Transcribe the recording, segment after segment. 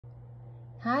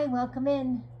Hi, welcome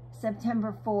in.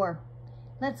 September 4.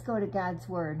 Let's go to God's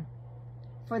Word.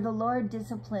 For the Lord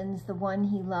disciplines the one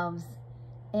he loves,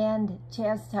 and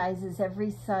chastises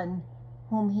every son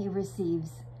whom he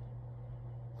receives.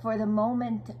 For the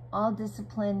moment, all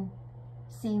discipline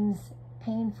seems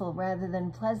painful rather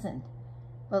than pleasant,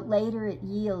 but later it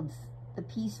yields the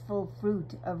peaceful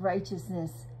fruit of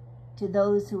righteousness to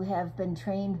those who have been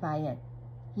trained by it.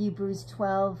 Hebrews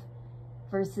 12,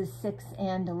 verses 6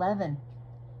 and 11.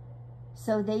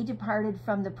 So they departed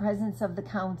from the presence of the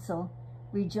council,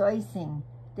 rejoicing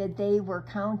that they were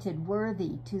counted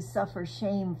worthy to suffer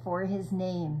shame for his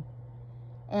name.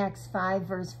 Acts 5,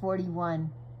 verse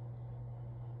 41.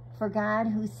 For God,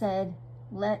 who said,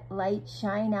 "Let light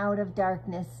shine out of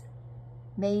darkness,"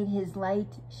 made his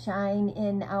light shine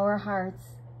in our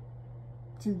hearts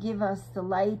to give us the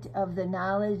light of the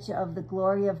knowledge of the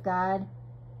glory of God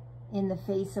in the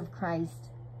face of Christ.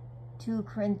 2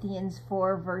 Corinthians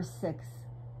 4, verse 6.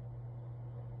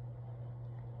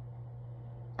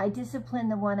 I discipline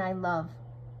the one I love.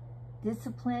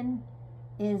 Discipline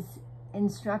is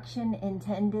instruction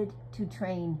intended to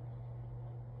train.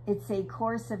 It's a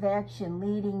course of action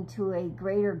leading to a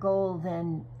greater goal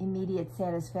than immediate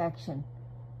satisfaction.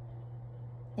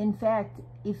 In fact,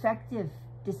 effective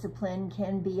discipline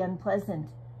can be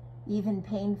unpleasant, even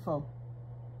painful.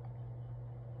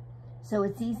 So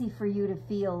it's easy for you to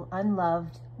feel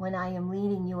unloved when I am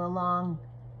leading you along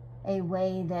a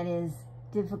way that is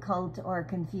difficult or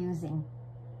confusing.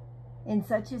 In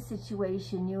such a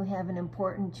situation, you have an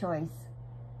important choice: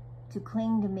 to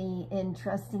cling to me in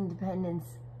trusting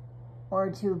dependence, or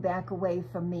to back away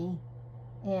from me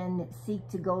and seek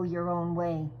to go your own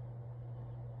way.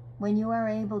 When you are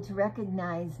able to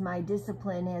recognize my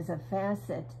discipline as a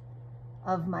facet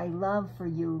of my love for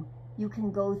you, you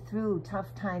can go through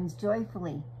tough times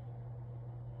joyfully,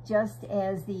 just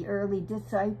as the early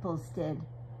disciples did.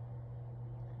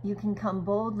 You can come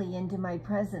boldly into my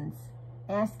presence,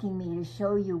 asking me to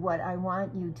show you what I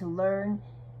want you to learn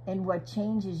and what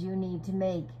changes you need to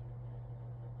make.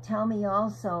 Tell me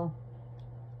also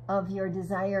of your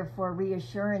desire for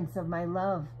reassurance of my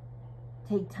love.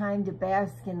 Take time to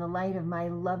bask in the light of my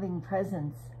loving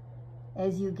presence.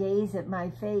 As you gaze at my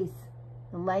face,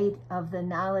 the light of the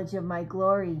knowledge of my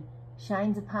glory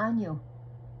shines upon you.